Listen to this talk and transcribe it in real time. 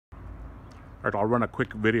All right, I'll run a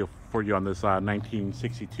quick video for you on this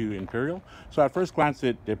 1962 Imperial. So at first glance,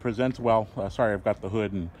 it presents well. Sorry, I've got the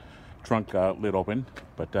hood and trunk lid open,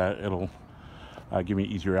 but it'll give me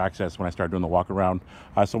easier access when I start doing the walk around.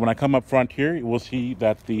 So when I come up front here, you will see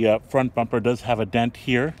that the front bumper does have a dent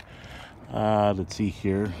here. Let's see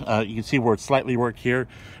here. You can see where it's slightly worked here,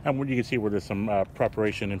 and you can see where there's some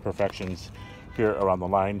preparation imperfections here around the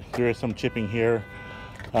line. There is some chipping here.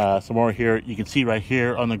 Some more here. You can see right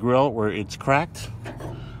here on the grill where it's cracked.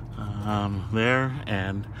 There,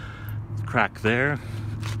 and crack there.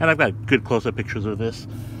 And I've got good close-up pictures of this.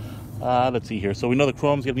 Let's see here. So we know the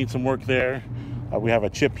chrome's gonna need some work there. We have a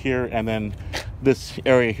chip here, and then this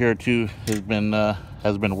area here too has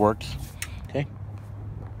been worked. Okay.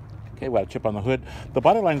 Okay, we got a chip on the hood. The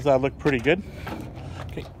body lines look pretty good.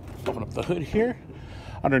 Okay, open up the hood here.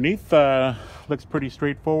 Underneath looks pretty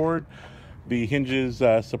straightforward. The hinges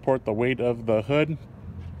support the weight of the hood.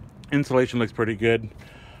 Insulation looks pretty good.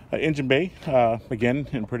 Engine bay, again,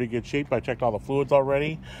 in pretty good shape. I checked all the fluids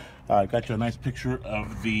already. Got you a nice picture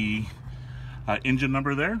of the engine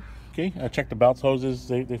number there. Okay, I checked the belts, hoses,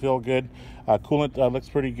 they feel good. Coolant looks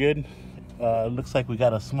pretty good. Looks like we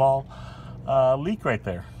got a small leak right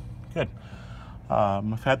there. Good.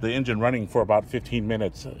 I've had the engine running for about 15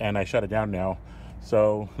 minutes and I shut it down now.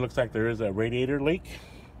 So looks like there is a radiator leak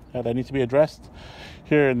that needs to be addressed.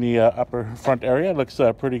 Here in the upper front area, looks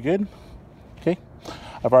pretty good. Okay,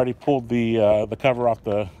 I've already pulled the cover off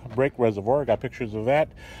the brake reservoir. I got pictures of that.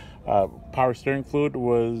 Power steering fluid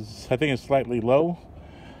was, I think, it's slightly low,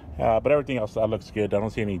 but everything else looks good. I don't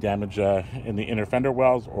see any damage in the inner fender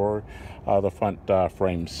wells or the front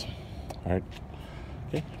frames. All right.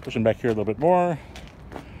 Okay, pushing back here a little bit more.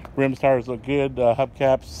 Rims, tires look good.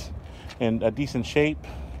 Hubcaps in a decent shape.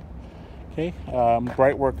 Okay,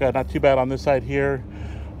 bright work, not too bad on this side here.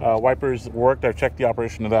 Wipers worked. I've checked the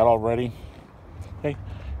operation of that already. Okay,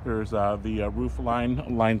 here's the roof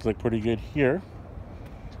line. Lines look pretty good here.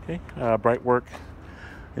 Okay, bright work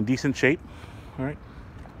in decent shape. All right.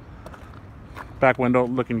 Back window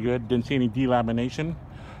looking good. Didn't see any delamination,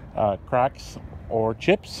 cracks, or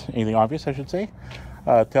chips. Anything obvious, I should say.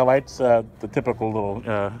 Tail lights, the typical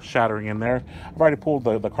little shattering in there. I've already pulled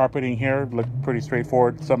the carpeting here. Looked pretty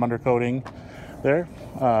straightforward. Some undercoating there,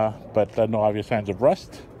 but no obvious signs of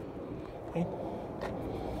rust. Okay.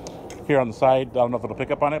 Here on the side, I don't know if it'll pick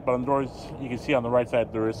up on it, but on the doors, you can see on the right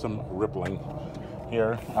side there is some rippling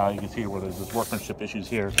here. You can see where there's this workmanship issues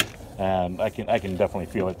here, and I can definitely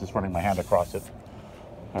feel it just running my hand across it.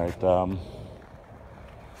 All right,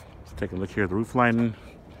 let's take a look here. The roof line.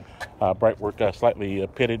 Bright work, slightly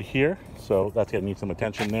pitted here, so that's gonna need some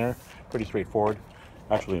attention there. Pretty straightforward.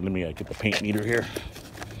 Actually, let me get the paint meter here.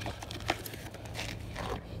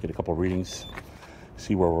 Get a couple readings,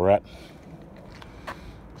 see where we're at.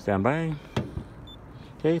 Stand by.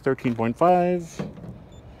 Okay, 13.5,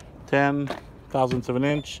 10 thousandths of an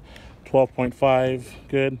inch, 12.5,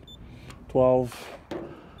 good, 12,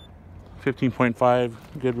 15.5,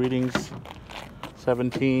 good readings,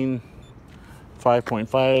 17,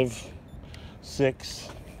 5.5, 6,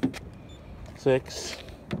 6,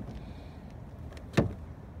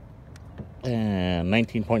 and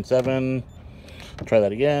 19.7. Try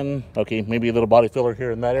that again. Okay, maybe a little body filler here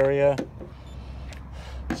in that area.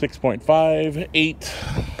 6.5, 8,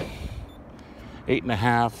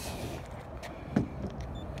 8.5,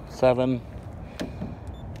 7,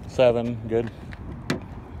 7, good.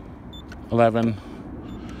 11,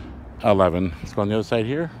 11. Let's go on the other side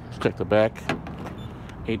here. Let's check the back.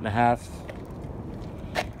 8.5,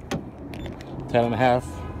 10.5,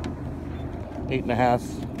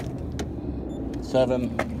 8.5,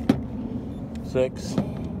 7, 6,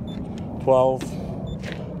 12,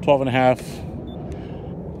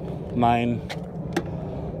 12.5, 9,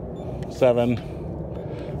 7,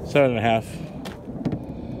 7.5.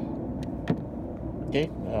 Okay,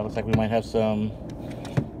 looks like we might have some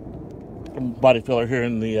body filler here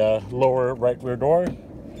in the lower right rear door.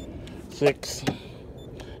 6,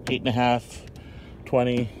 8.5,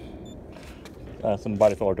 20. Some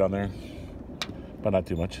body filler down there, but not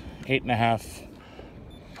too much. 8.5,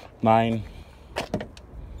 9,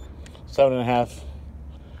 7.5,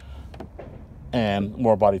 and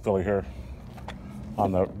more body filler here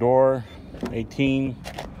on the door. 18,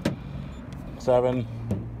 7,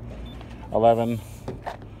 11,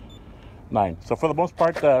 9. So for the most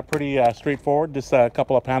part, pretty straightforward. Just a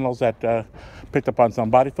couple of panels that picked up on some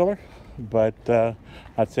body filler, but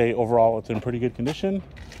I'd say overall it's in pretty good condition.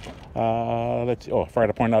 Let's see. Oh, I forgot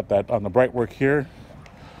to point out that on the bright work here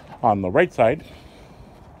on the right side,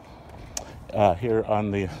 here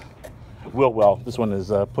on the wheel well, this one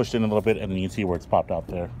is pushed in a little bit, and you can see where it's popped out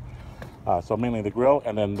there. So mainly the grill,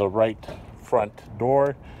 and then the right front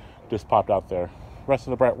door just popped out there. Rest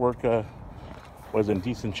of the brickwork was in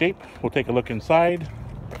decent shape. We'll take a look inside.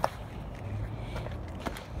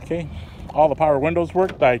 Okay, all the power windows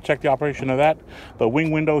worked. I checked the operation of that. The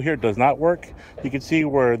wing window here does not work. You can see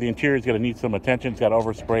where the interior is going to need some attention. It's got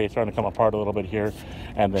overspray. It's starting to come apart a little bit here.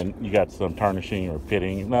 And then you got some tarnishing or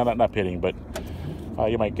pitting. No, not pitting, but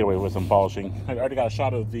you might get away with some polishing. I already got a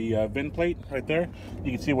shot of the VIN plate right there.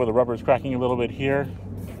 You can see where the rubber is cracking a little bit here.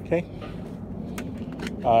 Okay.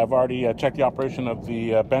 I've already checked the operation of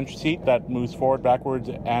the bench seat. That moves forward, backwards,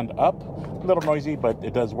 and up. A little noisy, but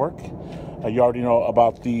it does work. You already know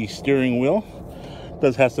about the steering wheel. It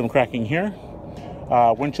does have some cracking here.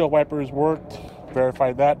 Windshield wipers worked.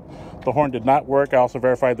 Verified that. The horn did not work. I also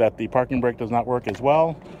verified that the parking brake does not work as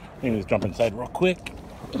well. Let me just jump inside real quick.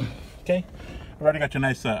 Okay. I've already got your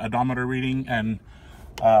nice odometer reading, and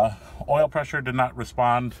oil pressure did not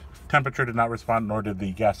respond. Temperature did not respond, nor did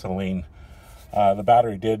the gasoline. The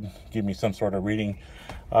battery did give me some sort of reading.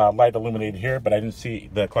 Light illuminated here, but I didn't see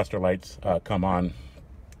the cluster lights come on.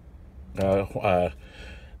 The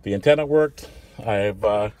antenna worked. It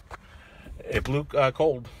blew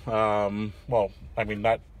cold. Well, I mean,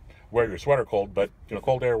 not wear your sweater cold, but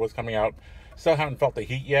cold air was coming out. Still haven't felt the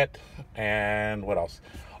heat yet. And what else?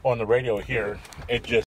 On the radio here, it just